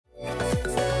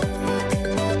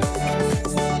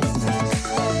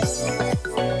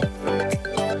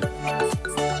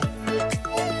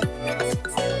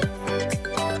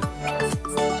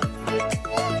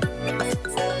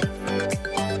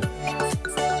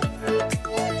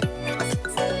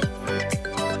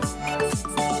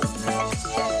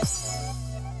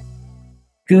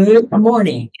Good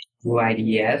morning,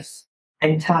 YDS.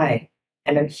 I'm Ty,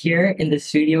 and I'm here in the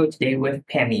studio today with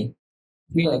Pammy.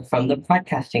 We are from the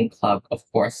Podcasting Club, of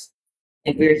course,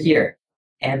 and we're here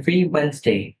every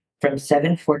Wednesday from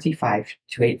 7:45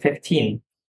 to 8:15,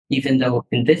 even though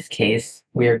in this case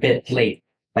we're a bit late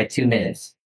by 2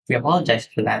 minutes. We apologize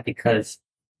for that because,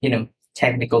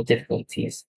 technical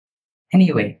difficulties.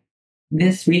 Anyway,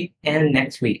 this week and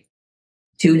next week,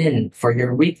 tune in for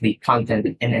your weekly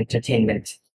content and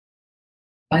entertainment.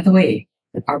 By the way,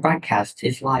 our podcast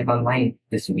is live online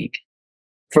this week.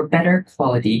 For better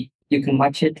quality, you can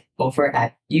watch it over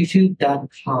at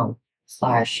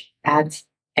youtube.com/at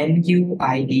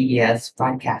NUIDES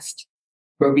podcast,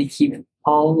 where we keep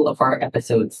all of our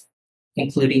episodes,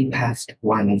 including past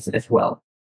ones as well.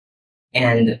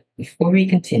 And before we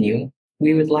continue,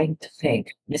 we would like to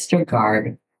thank Mr.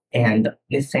 Garg and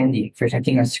Miss Sandy for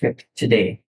checking our script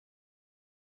today.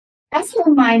 As a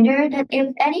reminder that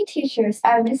if any teachers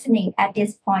are listening at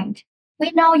this point,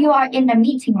 we know you are in a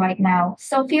meeting right now,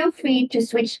 so feel free to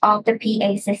switch off the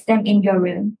PA system in your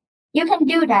room. You can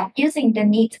do that using the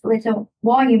neat little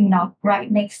volume knob right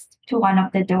next to one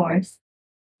of the doors.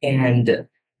 And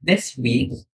this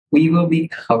week, we will be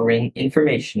covering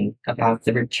information about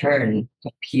the return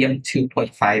of PM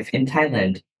 2.5 in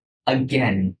Thailand.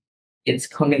 Again, it's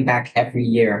coming back every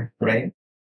year, right?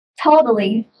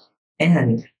 Totally.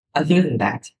 And other than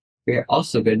that, we're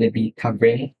also going to be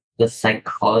covering the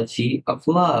psychology of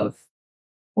love.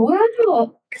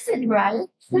 Wow, is it right?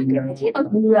 Psychology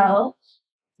of love.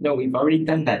 No, we've already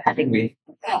done that, haven't we?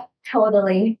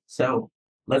 Totally. So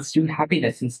let's do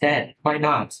happiness instead. Why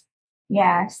not?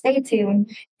 Yeah, stay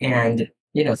tuned. And,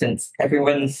 since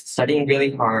everyone's studying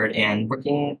really hard and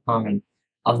working on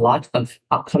a lot of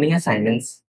upcoming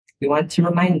assignments, we want to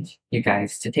remind you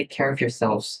guys to take care of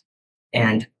yourselves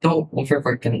and don't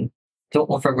overwork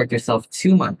yourself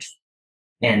too much.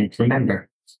 And remember,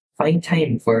 find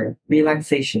time for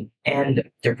relaxation and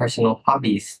your personal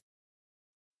hobbies.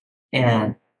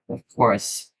 And of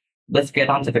course, let's get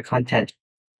on to the content,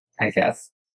 I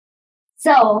guess.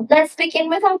 So let's begin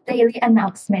with our daily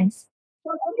announcements.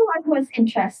 For everyone who is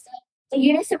interested, the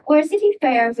University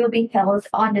Fair will be held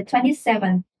on the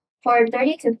 27th for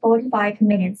 30 to 45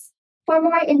 minutes. For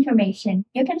more information,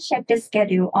 you can check the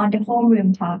schedule on the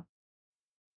homeroom tab.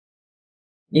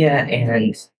 Yeah,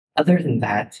 and other than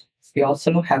that, we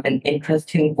also have an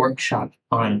interesting workshop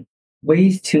on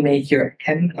ways to make your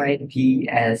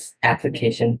MIPS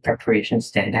application preparation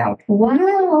stand out.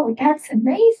 Wow, that's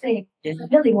amazing. Yeah. I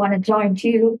really want to join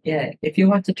too. Yeah, if you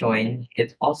want to join,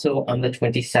 it's also on the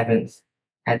 27th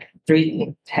at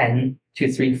 3:10 to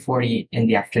 3:40 in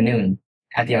the afternoon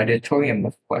at the auditorium,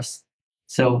 of course.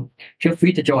 So feel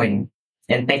free to join.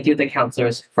 And thank you, the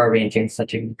counselors, for arranging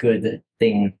such a good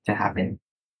thing to happen.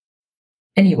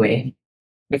 Anyway,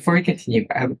 before we continue,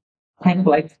 I would kind of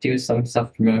like to do some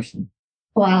self promotion.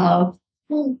 Wow.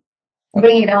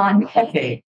 Bring it on.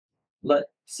 Okay,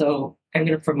 so I'm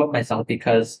going to promote myself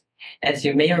because, as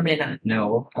you may or may not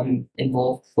know, I'm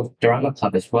involved with Drama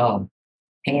Club as well.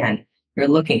 And we're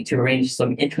looking to arrange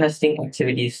some interesting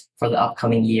activities for the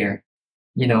upcoming year.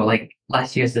 Like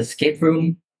last year's escape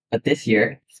room, but this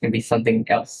year it's going to be something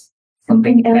else.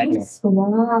 Something better. else?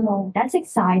 Wow, that's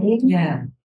exciting. Yeah,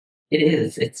 it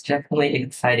is. It's definitely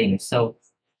exciting. So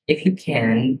if you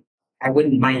can, I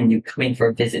wouldn't mind you coming for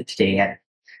a visit today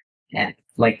at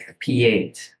like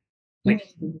P8.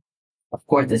 Like, of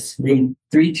course, it's room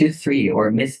 323 or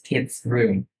Miss Kit's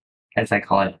room, as I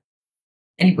call it.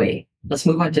 Anyway, let's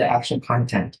move on to actual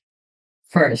content.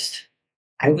 First,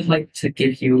 I would like to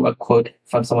give you a quote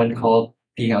from someone called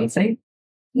Beyonce.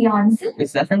 Beyonce?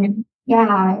 Is that her name?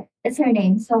 Yeah, it's her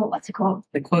name. So what's it called?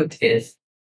 The quote is,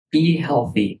 "Be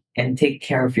healthy and take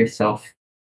care of yourself,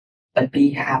 but be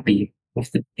happy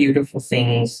with the beautiful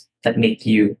things that make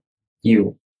you,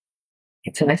 you."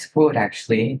 It's a nice quote,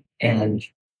 actually. And,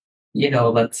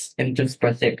 let's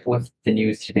intersperse it with the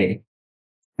news today.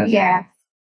 Yeah.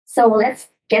 So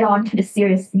let's get on to the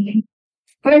serious thing.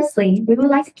 Firstly, we would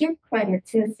like to give credit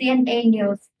to CNA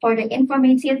News for the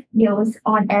informative news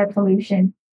on air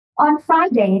pollution. On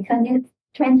Friday,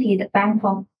 2020,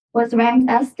 Bangkok was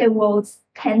ranked as the world's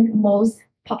 10th most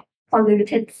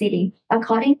polluted city,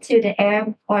 according to the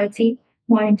air quality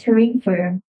monitoring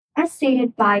firm. As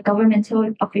stated by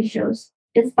governmental officials,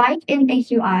 the spike in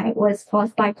AQI was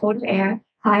caused by cold air,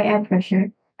 high air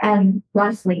pressure, and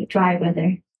lastly, dry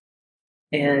weather.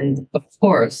 And of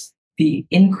course, the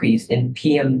increase in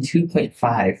PM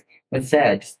 2.5 was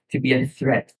said to be a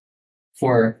threat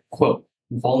for, quote,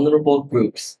 vulnerable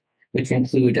groups, which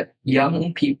include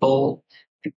young people,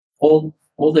 the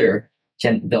older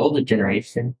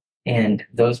generation, and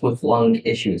those with lung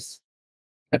issues.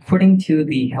 According to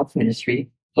the health ministry,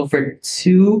 over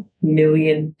 2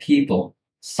 million people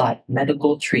sought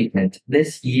medical treatment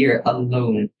this year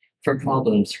alone for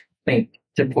problems linked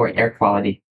to poor air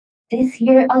quality. This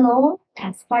year alone,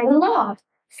 that's quite a lot.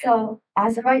 So,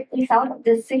 as a result of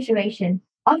this situation,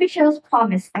 officials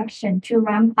promise action to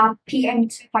ramp up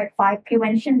PM2.5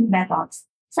 prevention methods,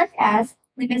 such as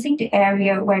limiting the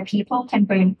area where people can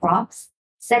burn crops,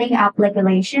 setting up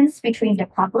regulations between the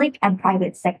public and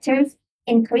private sectors,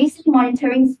 increasing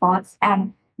monitoring spots,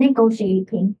 and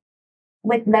negotiating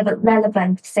with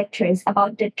relevant sectors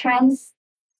about the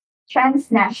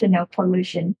transnational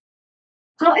pollution.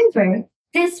 However,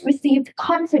 this received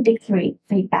contradictory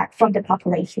feedback from the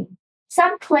population.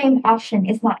 Some claim action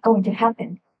is not going to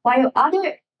happen, while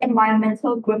other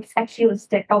environmental groups accuse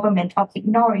the government of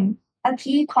ignoring a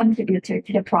key contributor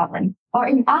to the problem, or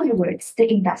in other words, the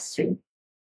industry.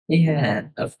 Yeah,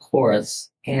 of course.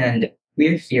 And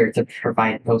we're here to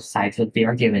provide both sides of the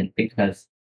argument because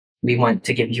we want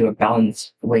to give you a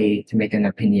balanced way to make an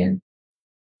opinion.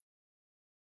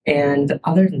 And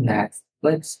other than that,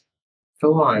 let's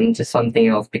go on to something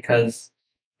else because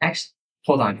actually,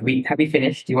 hold on. Have we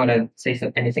finished? Do you want to say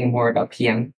anything more about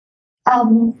PM?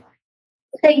 Um,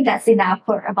 I think that's enough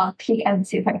for about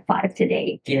PM2.5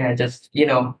 today. Yeah, just we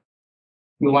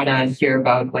want to hear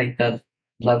about like the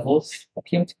levels of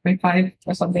PM2.5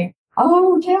 or something.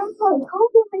 Oh, yeah,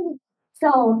 totally.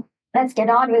 So let's get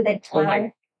on with it. Oh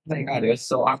my god, it was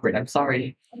so awkward. I'm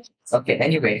sorry. Okay,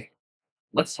 anyway,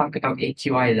 let's talk about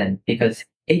AQI then, because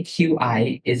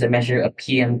AQI is a measure of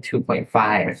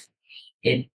PM2.5.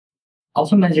 It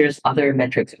also measures other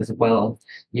metrics as well,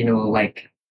 like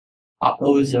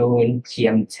ozone,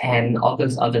 PM10, all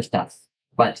those other stuff.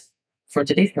 But for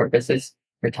today's purposes,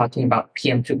 we're talking about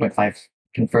PM2.5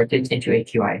 converted into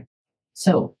AQI.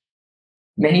 So,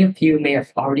 many of you may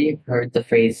have already heard the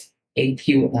phrase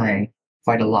AQI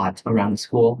quite a lot around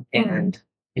school and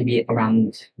maybe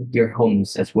around your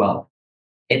homes as well.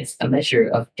 It's a measure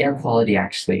of air quality,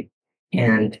 actually,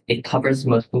 and it covers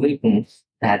most pollutants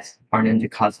that are known to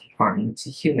cause harm to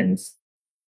humans.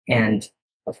 And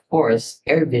of course,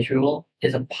 air visual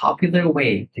is a popular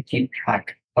way to keep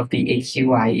track of the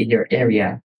AQI in your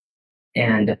area.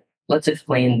 And let's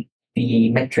explain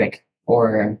the metric,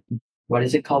 or what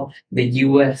is it called? The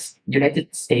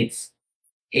United States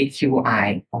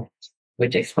AQI,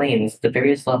 which explains the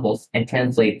various levels and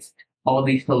translates all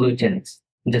these pollutants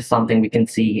into something we can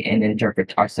see and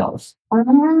interpret ourselves.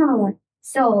 Oh,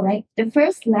 so like the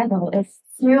first level is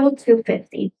 0 to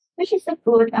 50, which is a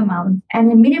good amount,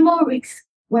 and a minimal risk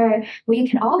where we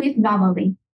can all live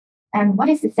normally. And what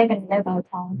is the second level,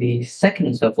 Tom? The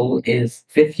second level is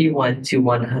 51 to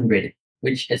 100,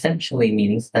 which essentially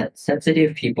means that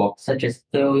sensitive people, such as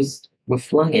those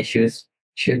with lung issues,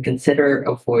 should consider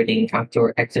avoiding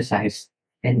outdoor exercise,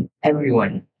 and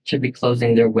everyone should be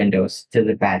closing their windows to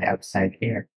the bad outside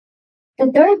air.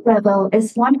 The third level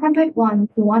is 101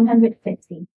 to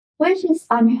 150, which is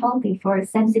unhealthy for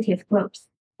sensitive groups.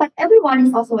 But everyone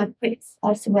is also at risk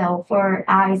as well for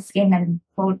eye, skin, and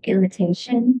throat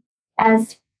irritation,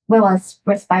 as well as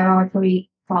respiratory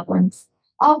problems.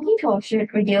 All people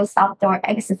should reduce outdoor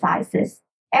exercises.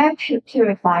 Air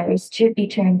purifiers should be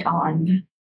turned on.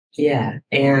 Yeah,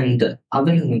 and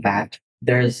other than that,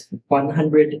 there's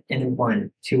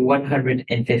 101 to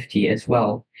 150 as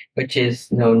well, which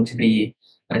is known to be.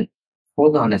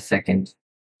 Hold on a second.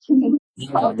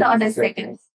 Hold on a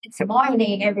second. It's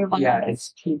morning, everyone. Yeah,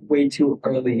 it's way too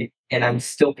early, and I'm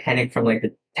still panicked from like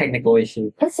the technical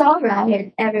issue. It's all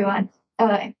right, everyone.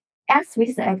 As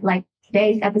we said, like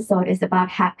today's episode is about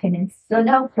happiness, so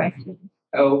no pressure.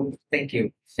 Oh, thank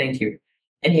you. Thank you.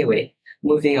 Anyway,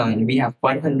 moving on, we have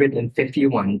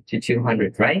 151 to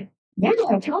 200, right? Yeah,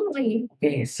 totally.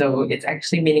 Okay, so it's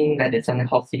actually meaning that it's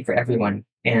unhealthy for everyone,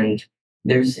 and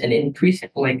there's an increased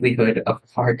likelihood of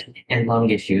heart and lung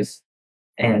issues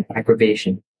and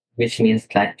aggravation, which means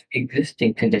that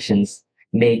existing conditions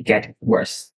may get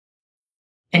worse.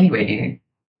 Anyway,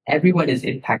 everyone is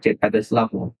impacted by this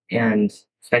level, and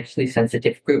especially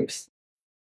sensitive groups.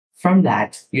 From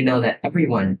that, you know that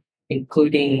everyone,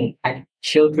 including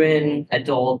children,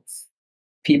 adults,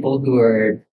 people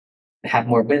who have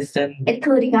more wisdom,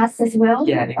 Including us as well?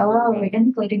 Yeah. Oh,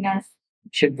 including us.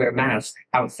 should wear masks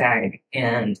outside,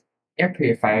 and air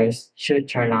purifiers should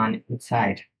turn on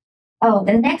inside. Oh,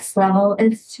 the next level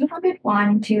is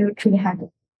 201 to 300,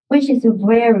 which is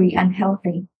very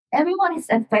unhealthy. Everyone is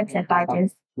affected by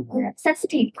this.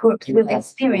 Sensitive groups will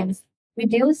experience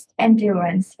reduced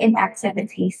endurance in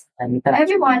activities. And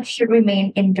Everyone should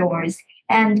remain indoors,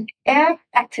 and air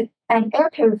and air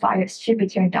purifiers should be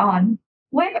turned on.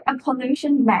 Wear a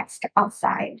pollution mask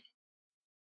outside.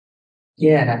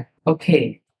 Yeah,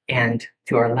 okay. And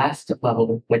to our last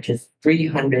level, which is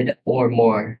 300 or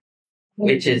more,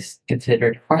 which is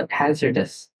considered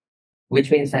hazardous, which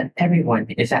means that everyone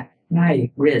is at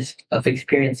high risk of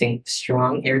experiencing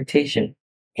strong irritation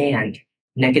and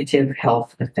negative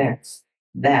health effects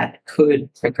that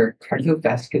could trigger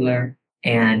cardiovascular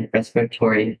and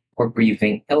respiratory or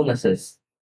breathing illnesses.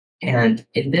 And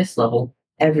in this level,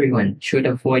 everyone should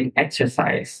avoid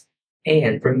exercise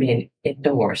and remain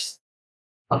indoors.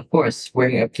 Of course,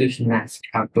 wearing a pollution mask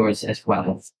outdoors as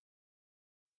well.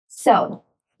 So,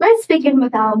 let's begin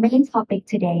with our main topic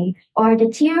today, or the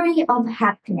theory of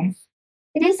happiness.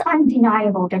 It is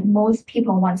undeniable that most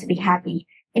people want to be happy.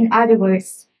 In other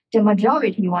words, the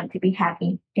majority want to be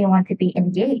happy. They want to be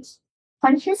engaged,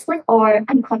 consciously or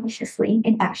unconsciously,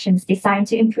 in actions designed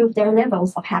to improve their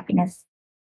levels of happiness.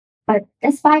 But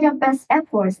despite our best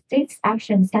efforts, these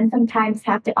actions can sometimes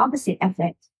have the opposite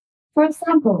effect. For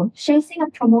example, chasing a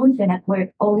promotion at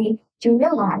work only to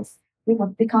realize we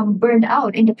have become burned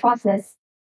out in the process.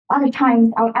 Other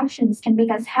times, our actions can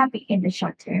make us happy in the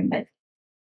short term,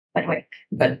 but wait.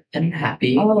 But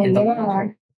unhappy Oh, in the long yeah. term,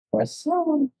 of course.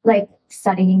 So, like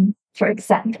studying, for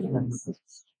example.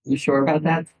 You sure about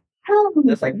that? Oh,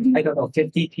 There's like, I don't know,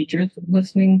 50 teachers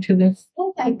listening to this.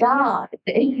 oh my God.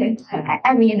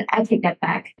 I mean, I take that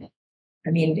back. I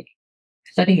mean,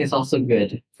 studying is also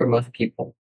good for most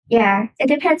people, Yeah, it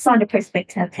depends on the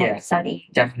perspective Yeah. of study.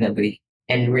 definitely.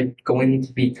 And we're going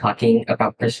to be talking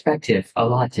about perspective a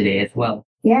lot today as well.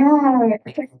 Yeah,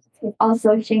 perspective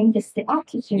also changes the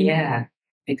attitude. Yeah,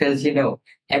 because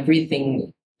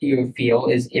everything you feel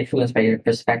is influenced by your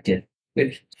perspective.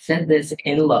 We've said this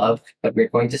in love, but we're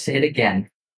going to say it again.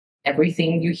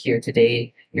 Everything you hear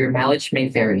today, your mileage may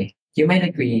vary. You might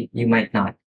agree, you might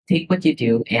not. Take what you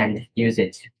do and use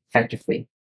it effectively.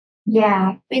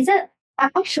 Yeah, we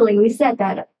said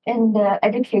that in the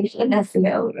education as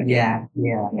well. Yeah.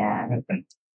 Yeah.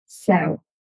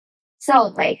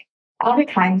 So like other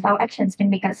times our actions can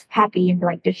make us happy in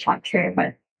like the short term,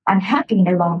 but unhappy in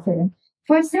the long term.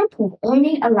 For example,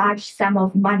 earning a large sum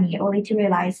of money only to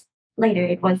realize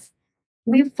later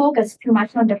we focused too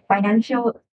much on the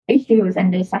financial issues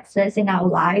and the success in our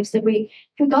lives that we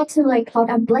forgot to like count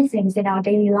on blessings in our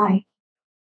daily life.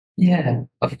 Yeah,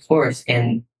 of course.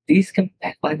 And these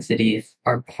complexities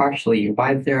are partially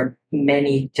why there are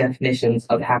many definitions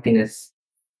of happiness,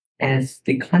 as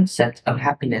the concept of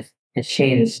happiness has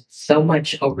changed so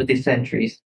much over the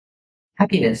centuries.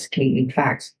 Happiness can, in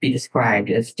fact, be described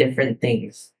as different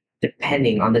things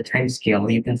depending on the time scale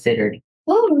you considered.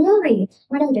 Oh, really?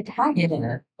 What are the types?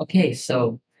 Yeah. Okay,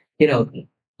 so,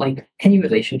 like any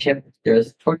relationship,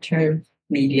 there's short term,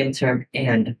 medium term,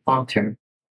 and long term.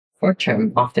 Short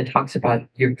term often talks about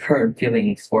your current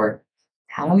feelings or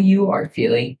how you are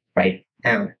feeling right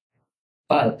now.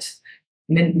 But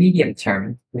medium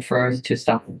term refers to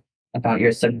stuff about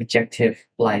your subjective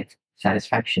life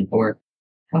satisfaction or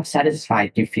how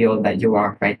satisfied you feel that you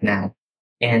are right now,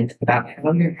 and about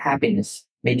how your happiness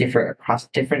may differ across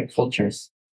different cultures.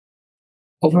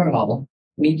 Overall,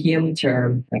 medium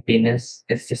term happiness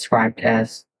is described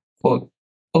as, quote,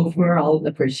 overall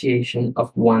appreciation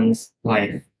of one's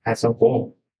life as a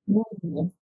whole.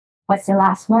 Mm. What's the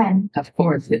last one? Of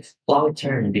course, it's long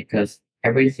term because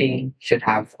everything should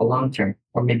have a long term,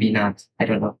 or maybe not. I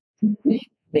don't know.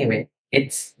 Anyway,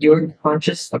 it's your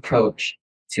conscious approach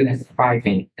to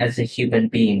thriving as a human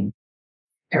being.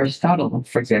 Aristotle,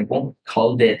 for example,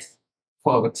 called it,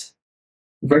 quote,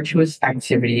 virtuous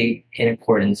activity in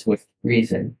accordance with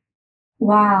reason.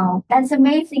 Wow, that's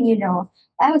amazing,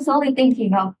 I was only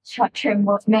thinking of short-term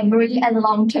memory and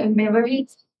long-term memory.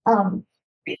 Um,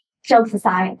 Jokes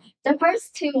aside, the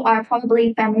first two are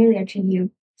probably familiar to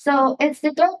you. So it's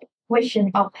the third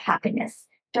vision of happiness,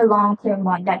 the long-term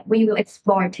one that we will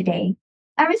explore today.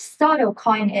 Aristotle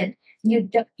coined it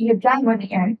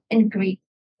eudaimonia in Greek.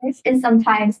 This is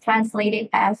sometimes translated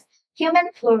as human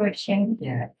flourishing.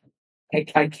 Yeah,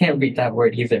 I can't read that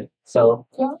word either. So,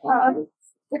 Yeah,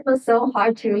 it was so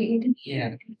hard to read.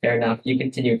 yeah, fair enough. You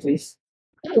continue, please.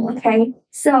 Okay,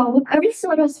 so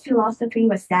Aristotle's philosophy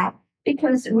was that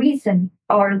because reason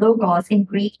or logos in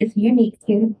Greek is unique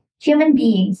to human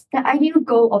beings, the ideal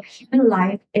goal of human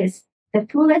life is the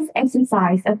fullest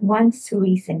exercise of one's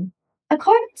reason.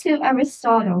 According to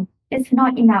Aristotle, it's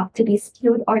not enough to be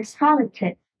skilled or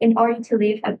talented in order to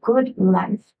live a good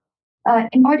life.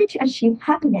 In order to achieve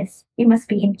happiness, we must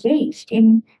be engaged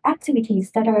in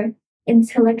activities that are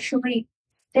intellectually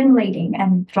stimulating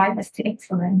and drive us to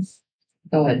excellence.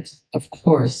 But of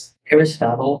course,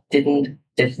 Aristotle didn't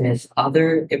dismiss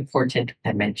other important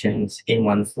dimensions in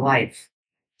one's life,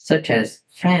 such as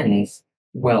friends,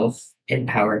 wealth, and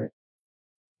power.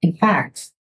 In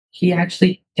fact, he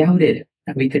actually doubted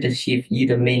that we could achieve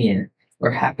eudaimonia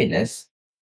or happiness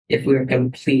if we were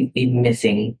completely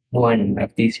missing one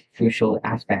of these crucial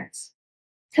aspects.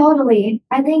 Totally.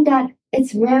 I think that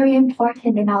it's very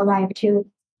important in our life to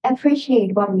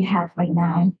appreciate what we have right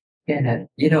now. Yeah,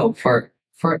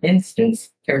 for instance,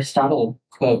 Aristotle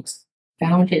quotes,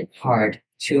 "Found it hard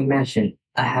to imagine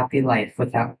a happy life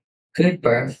without good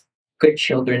birth, good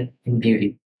children, and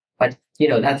beauty." But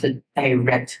that's a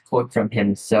direct quote from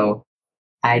him, so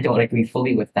I don't agree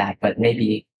fully with that. But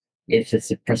maybe it's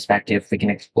just a perspective we can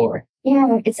explore.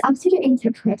 Yeah, it's up to the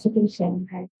interpretation.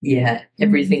 Right? Yeah,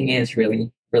 everything is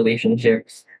really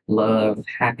relationships, love,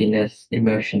 happiness,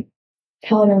 emotion.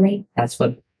 Totally. That's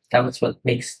what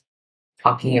makes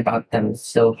talking about them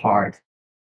so hard.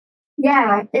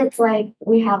 Yeah, it's like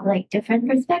we have like different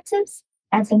perspectives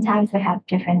and sometimes we have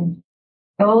different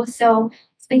goals. So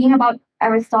speaking about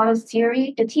Aristotle's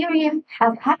theory, the theory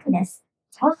of happiness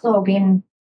has also been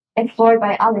explored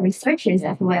by other researchers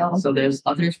as well. So there's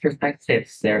other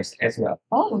perspectives there as well.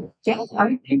 Oh, yeah.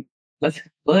 Let's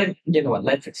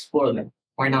explore them.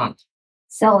 Why not?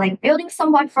 So like building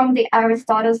somewhat from the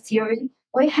Aristotle's theory,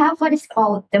 we have what is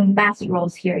called the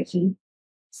Maslow's hierarchy.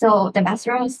 So the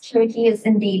Maslow's hierarchy is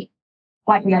indeed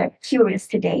what we are curious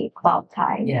today about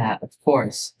time. Yeah, of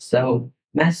course. So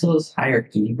Maslow's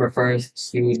hierarchy refers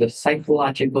to the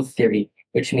psychological theory,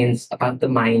 which means about the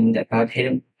mind, about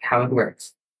how it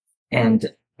works.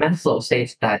 And Maslow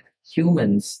says that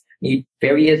humans need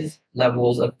various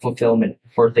levels of fulfillment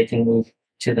before they can move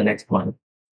to the next one.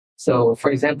 So,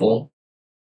 for example,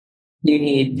 you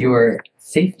need your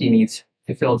safety needs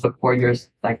fulfilled before your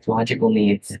psychological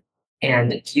needs,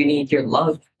 and you need your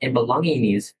love and belonging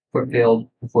needs fulfilled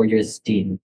before your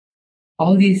esteem.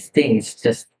 All these things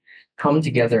just come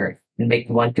together and make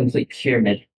one complete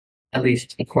pyramid, at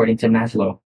least according to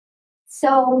Maslow.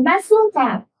 So Maslow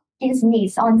mapped these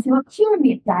needs onto a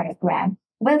pyramid diagram,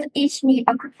 with each need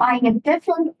occupying a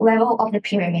different level of the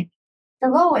pyramid. The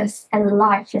lowest and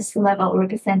largest level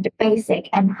represent the basic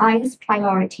and highest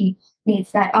priority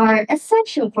needs that are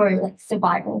essential for like,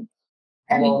 survival.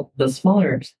 And Well, the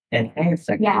smaller and higher yeah,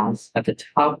 sections at the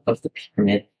top of the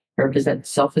pyramid represent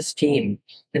self esteem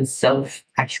and self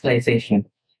actualization,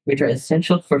 which are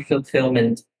essential for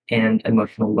fulfillment and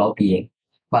emotional well being.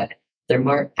 But they're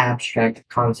more abstract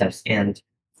concepts, and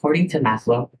according to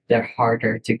Maslow, they're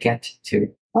harder to get to.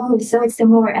 oh, so it's the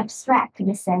more abstract,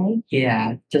 you say.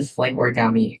 Yeah, just like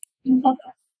origami.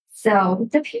 So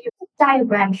the pyramid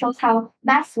diagram shows how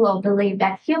Maslow believed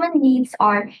that human needs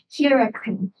are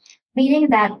hierarchical, meaning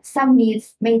that some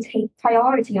needs may take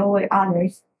priority over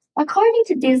others. According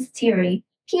to this theory,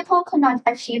 people cannot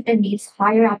achieve the needs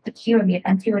higher up the pyramid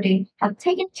until they have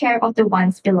taken care of the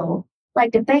ones below,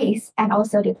 like the base and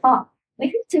also the top. We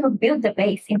have to build the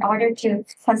base in order to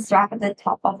construct the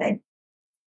top of it.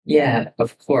 Yeah,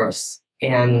 of course.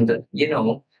 And,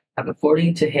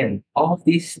 according to him, all of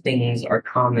these things are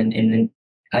common in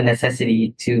a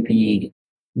necessity to be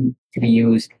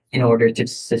used in order to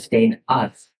sustain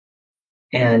us.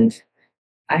 And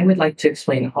I would like to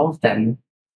explain all of them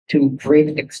to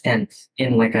great extent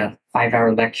in like a 5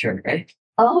 hour lecture, right?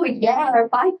 Oh yeah,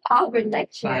 5 hour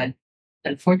lecture. But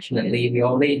unfortunately, we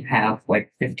only have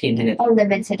like 15 minutes, A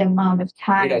limited amount of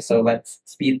time. so let's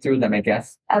speed through them, I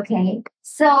guess. Okay,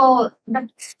 so the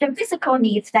physical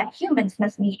needs that humans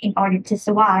must meet in order to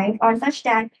survive are such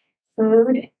that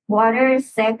food, water,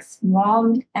 sex,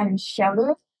 warmth, and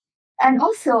shelter, and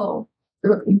also,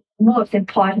 most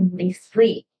importantly,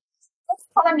 sleep. These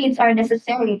common needs are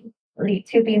necessary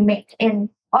to be met in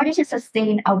order to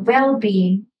sustain a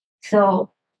well-being.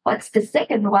 So, what's the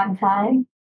second one, Ty?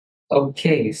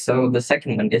 Okay, so the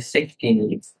second one is safety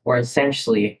needs, or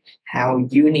essentially how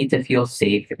you need to feel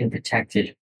safe and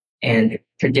protected and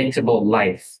predictable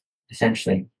life,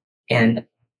 essentially. And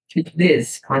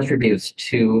this contributes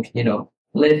to,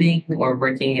 living or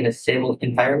working in a stable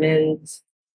environment,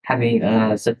 having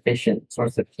a sufficient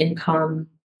source of income,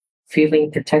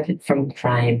 feeling protected from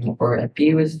crime or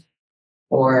abuse,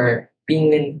 or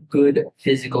being in good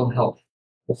physical health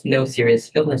with no serious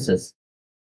illnesses.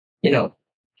 You know,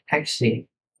 Actually,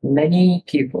 many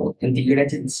people in the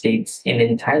United States and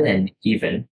in Thailand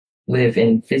even live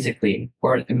in physically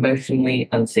or emotionally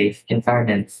unsafe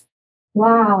environments.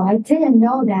 Wow, I didn't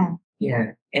know that.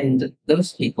 Yeah, and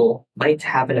those people might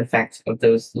have an effect of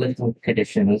those living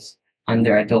conditions on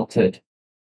their adulthood,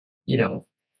 you know,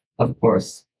 of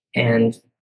course. And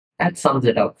that sums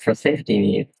it up for safety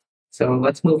needs. So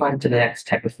let's move on to the next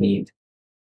type of need.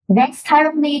 Next type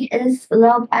of need is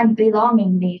love and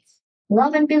belonging needs.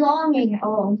 Love and belonging,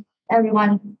 oh,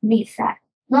 everyone needs that.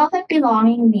 Love and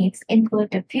belonging needs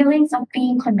include the feelings of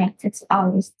being connected to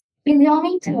others,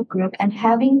 belonging to a group, and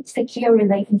having secure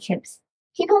relationships.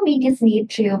 People meet this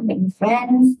need through making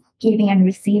friends, giving and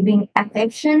receiving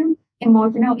affection,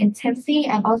 emotional intimacy,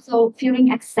 and also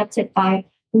feeling accepted by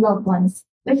loved ones,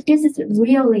 which this is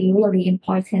really, really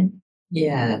important.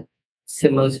 Yeah, to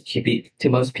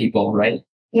most people, right?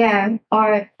 Yeah,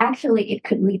 or actually, it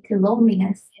could lead to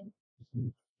loneliness.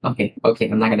 Okay,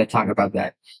 I'm not gonna talk about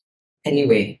that.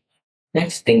 Anyway,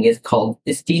 next thing is called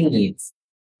esteem needs.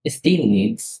 Esteem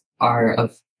needs are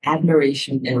of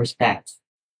admiration and respect.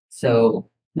 So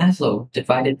Maslow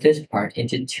divided this part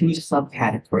into two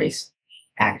subcategories,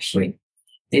 actually.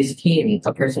 The esteem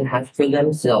a person has for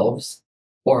themselves,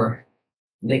 or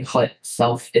they call it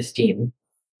self-esteem,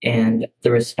 and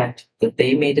the respect that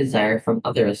they may desire from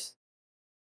others.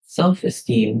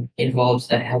 Self-esteem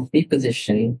involves a healthy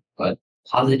position, a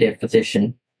positive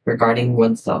position regarding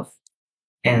oneself.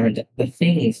 And the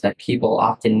things that people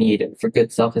often need for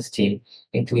good self-esteem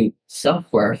include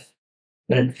self-worth,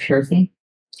 when a person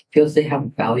feels they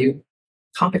have value,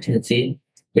 competency,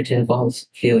 which involves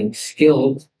feeling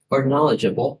skilled or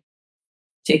knowledgeable,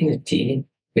 dignity,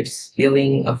 which is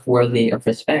feeling of worthy of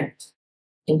respect,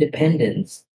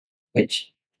 independence,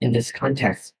 which in this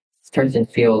context, this person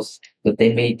feels that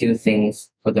they may do things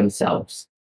for themselves.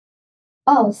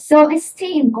 Oh, so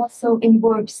esteem also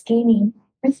involves gaining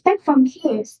respect from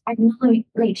peers,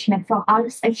 acknowledgement for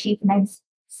others' achievements,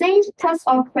 status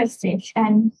or prestige,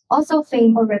 and also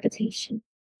fame or reputation.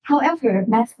 However,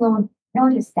 Maslow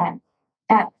noticed that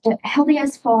the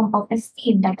healthiest form of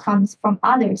esteem that comes from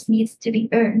others needs to be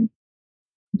earned.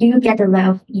 You get the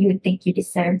love you think you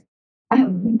deserve.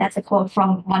 That's a quote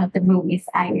from one of the movies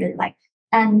I really like.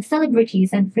 And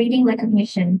celebrities and fleeting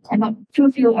recognition cannot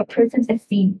fulfill a person's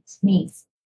esteem needs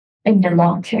in the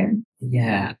long term.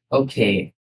 Yeah,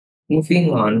 okay.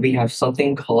 Moving on, we have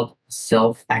something called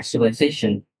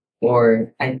self-actualization,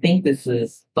 or I think this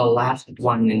is the last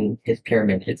one in his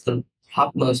pyramid. It's the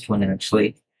topmost one,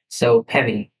 actually. So,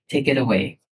 Pemmy, take it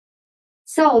away.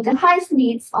 So the highest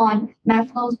needs on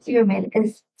Maslow's pyramid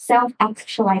is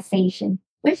self-actualization,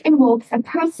 which involves a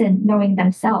person knowing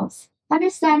themselves,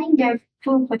 understanding their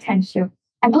full potential,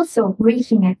 and also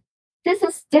reaching it. This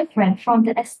is different from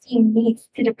the esteem needs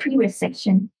to the previous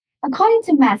section. According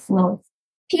to Maslow,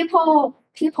 people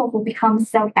who become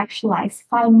self-actualized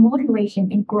find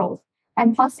motivation in growth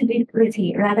and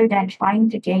possibility rather than trying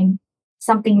to gain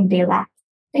something they lack.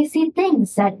 They see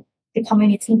things that the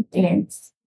community didn't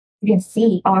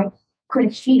see or could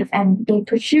achieve, and they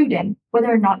pursue them, whether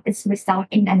or not it's result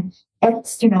in an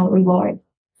external reward.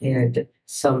 And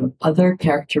some other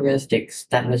characteristics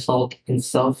that result in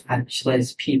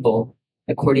self-actualized people,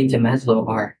 according to Maslow,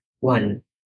 are one,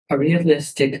 a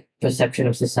realistic perception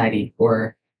of society,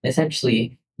 or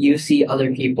essentially, you see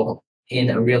other people in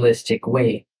a realistic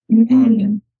way. And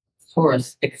Mm. of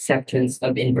course, acceptance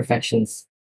of imperfections.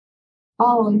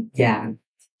 Oh, Yeah,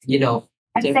 you know,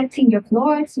 the- accepting your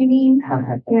flaws, you mean?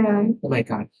 Yeah. oh my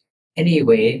god.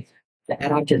 Anyway, to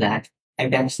add on to that,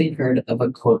 I've actually heard of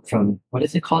a quote from what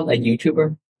is it called? A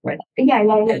YouTuber, right? Yeah,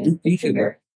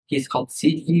 YouTuber. He's called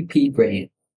CGP Brain.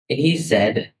 And he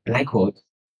said, and I quote,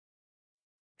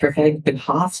 perfect the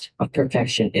cost of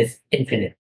perfection is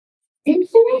infinite.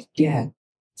 Infinite? Yeah.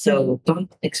 So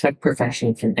don't expect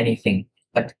perfection from anything,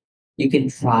 but you can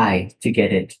try to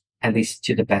get it at least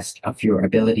to the best of your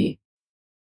ability.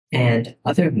 And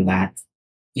other than that,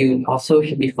 you also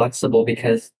should be flexible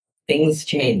because things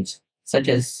change, such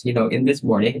as, in this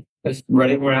morning, I was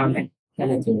running around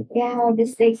panicking. Yeah,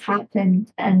 mistakes happen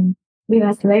and we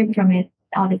must learn from it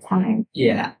all the time.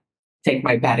 Yeah. Take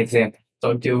my bad example.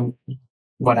 Don't do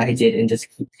what I did and just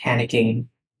keep panicking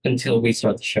until we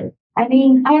start the show. I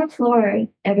mean, I am floored.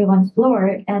 Everyone's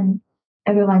floored and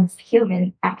everyone's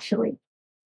human, actually.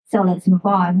 So let's move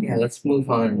on. Yeah, let's move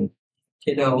on.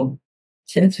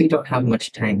 Since we don't have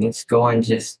much time, let's go on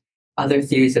just other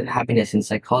theories of happiness in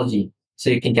psychology so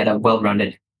you can get a well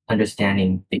rounded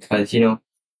understanding because,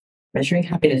 measuring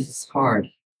happiness is hard.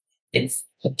 It's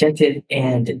objective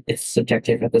and it's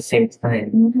subjective at the same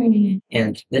time. Mhm.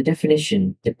 And the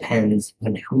definition depends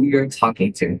on who you're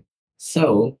talking to.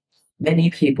 So many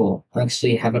people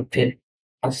actually have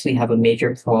a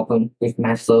major problem with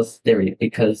Maslow's theory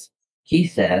because he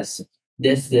says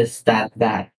this,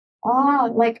 that.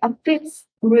 Oh, like a fixed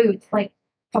route, like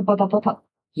pop, pop, pop, pop, pop.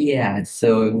 Yeah,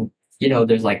 so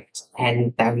there's like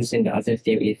 10,000 other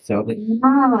theories. So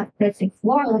Let's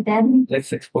explore then.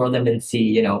 let's explore them and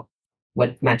see,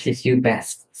 what matches you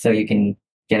best so you can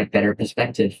get a better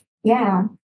perspective. Yeah.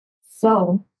 So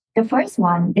the first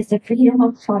one is the freedom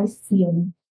of choice theory.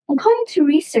 According to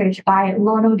research by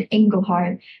Ronald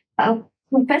Engelhardt, a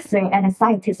professor and a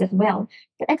scientist as well,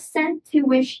 the extent to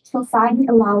which society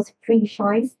allows free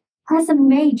choice has a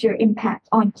major impact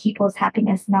on people's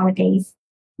happiness nowadays.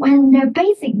 When their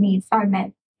basic needs are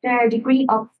met, their degree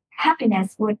of happiness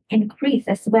would increase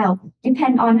as well,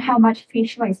 depend on how much free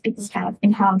choice people have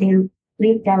in how they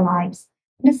live their lives.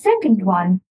 The second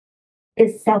one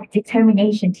is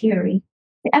self-determination theory.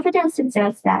 The evidence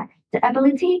suggests that the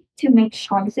ability to make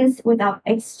choices without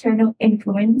external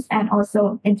influence and also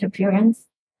interference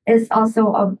is also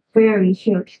a very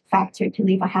huge factor to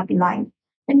live a happy life.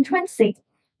 Intrinsic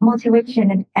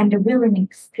motivation and the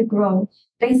willingness to grow,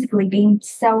 basically being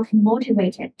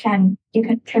self-motivated, can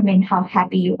determine how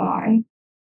happy you are.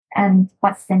 And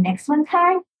what's the next one,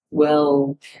 Ty?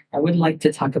 Well, I would like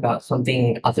to talk about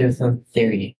something other than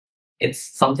theory. It's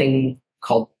something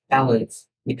called balance,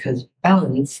 because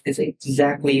balance is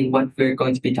exactly what we're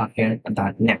going to be talking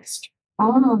about next.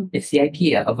 Oh, It's the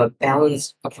idea of a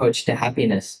balanced approach to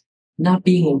happiness, not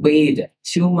being weighed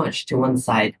too much to one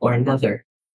side or another.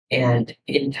 And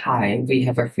in Thai, we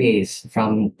have a phrase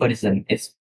from Buddhism.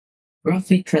 It's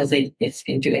roughly translate it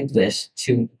into English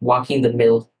to walking the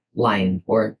middle line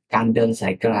or การเดินสา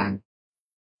ยกลาง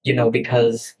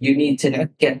because you need to not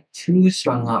get too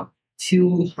strung up,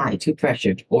 too high, too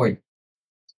pressured, or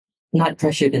not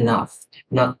pressured enough,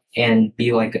 not and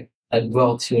be like a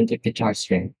well-tuned guitar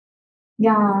string.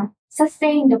 yeah.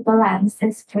 Sustaining the balance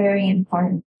is very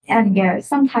important. And yeah,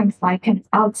 sometimes life can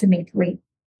ultimately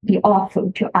be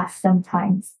awful to us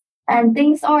sometimes. And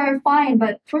things are fine,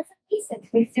 but for some reason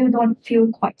we still don't feel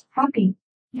quite happy.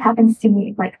 It happens to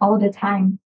me like all the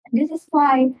time. And this is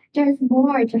why there's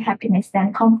more to happiness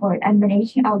than comfort, and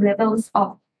managing our levels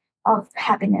of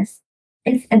happiness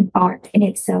is an art in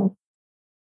itself.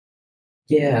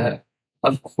 Yeah,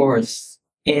 of course.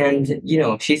 And,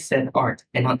 she said art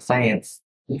and not science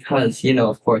because,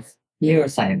 of course,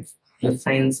 neuroscience, the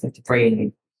science of the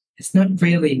brain, has not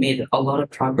really made a lot of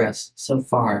progress so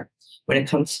far when it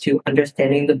comes to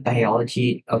understanding the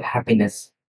biology of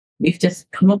happiness. We've just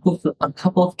come up with a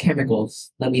couple of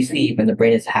chemicals that we see when the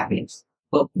brain is happy,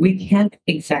 but we can't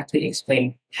exactly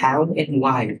explain how and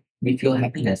why we feel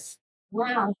happiness.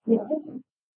 Wow. Yeah.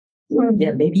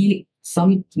 Yeah, maybe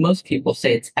most people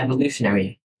say it's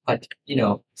evolutionary, but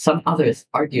some others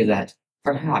argue that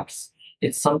perhaps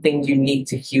it's something unique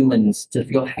to humans to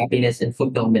feel happiness and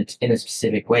fulfillment in a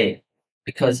specific way.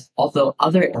 Because although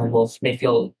other animals may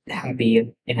feel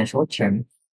happy in a short term,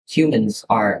 humans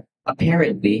are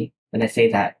apparently, and I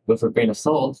say that with a grain of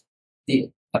salt,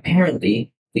 the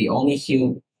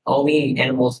only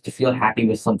animals to feel happy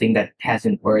with something that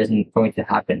hasn't or isn't going to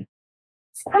happen.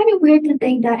 It's kind of weird to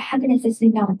think that happiness is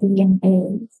in our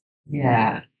DNA.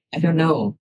 Yeah, I don't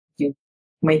know. You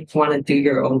might want to do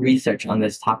your own research on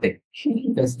this topic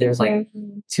because there's like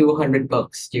 200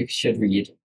 books you should read.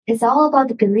 It's all about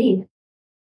the belief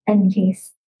and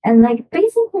case. And like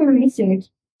based on her research,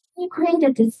 he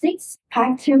created the six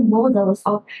factor models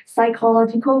of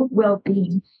psychological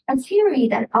well-being, a theory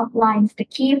that outlines the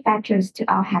key factors to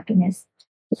our happiness.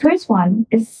 The first one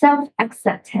is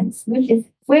self-acceptance, which is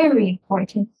very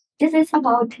important. This is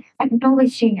about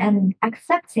acknowledging and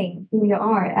accepting who you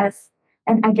are as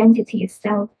an identity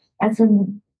itself, as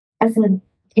an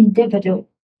individual.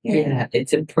 Yeah,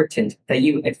 it's important that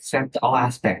you accept all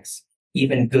aspects,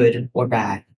 even good or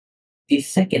bad. The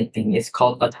second thing is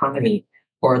called autonomy,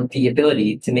 or the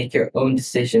ability to make your own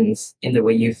decisions in the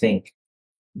way you think.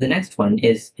 The next one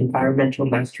is environmental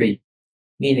mastery,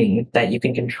 meaning that you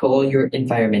can control your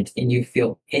environment and you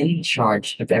feel in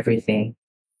charge of everything.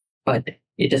 But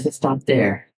it doesn't stop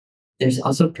there. There's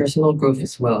also personal growth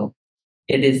as well.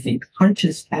 It is the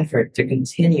conscious effort to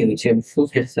continue to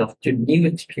improve yourself through new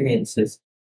experiences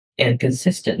and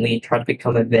consistently try to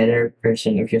become a better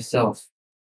version of yourself.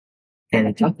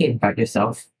 And talking about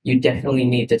yourself, you definitely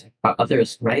need to talk about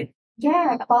others, right?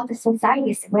 Yeah, about the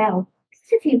society as well.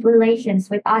 Positive relations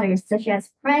with others, such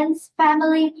as friends,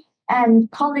 family, and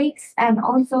colleagues, and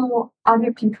also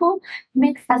other people,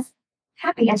 makes us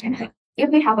happy. And if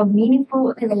we have a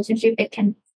meaningful relationship, it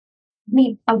can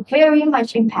make a very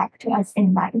much impact to us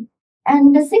in life.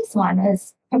 And the sixth one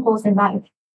is purpose in life.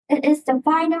 It is the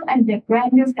final and the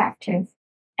grander factor,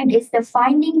 and it's the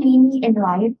finding meaning in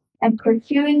life and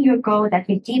pursuing your goal that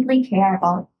you deeply care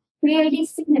about, creating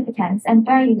significance and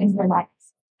value in your life.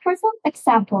 For some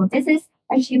example, this is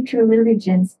achieved through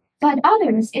religions, but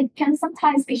others it can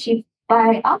sometimes be achieved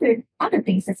by other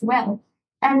things as well.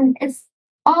 And it's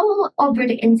all over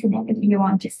the internet if you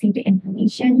want to see the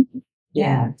information.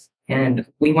 Yeah. and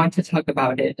we want to talk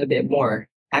about it a bit more.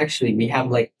 Actually, we have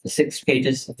like 6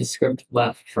 pages of the script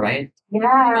left, right?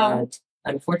 Yeah. But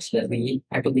unfortunately,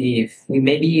 I believe we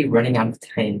may be running out of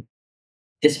time.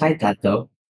 Despite that, though,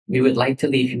 we would like to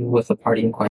leave you with a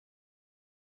parting question.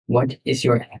 What is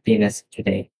your happiness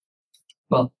today?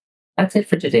 Well, that's it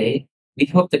for today. We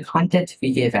hope the content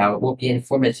we give out will be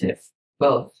informative,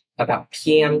 well, about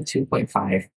PM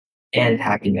 2.5 and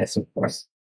happiness, of course.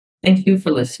 Thank you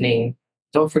for listening.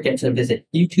 Don't forget to visit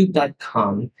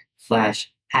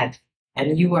youtube.com/at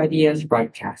NUIDS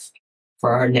broadcast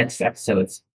for our next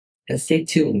episodes. And stay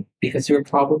tuned because we're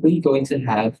probably going to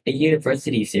have a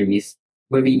university series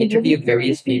where we interview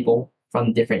various people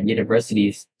from different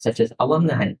universities, such as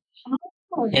alumni.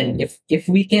 And if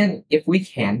we can,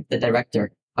 the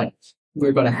director, but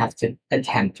we're gonna have to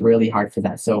attempt really hard for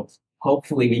that. So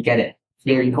hopefully we get it.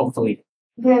 Very hopefully.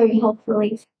 Very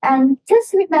hopefully. And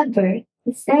just remember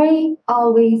to stay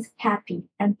always happy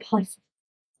and positive.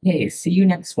 Hey, see you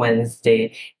next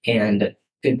Wednesday and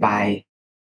goodbye.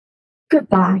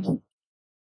 Goodbye.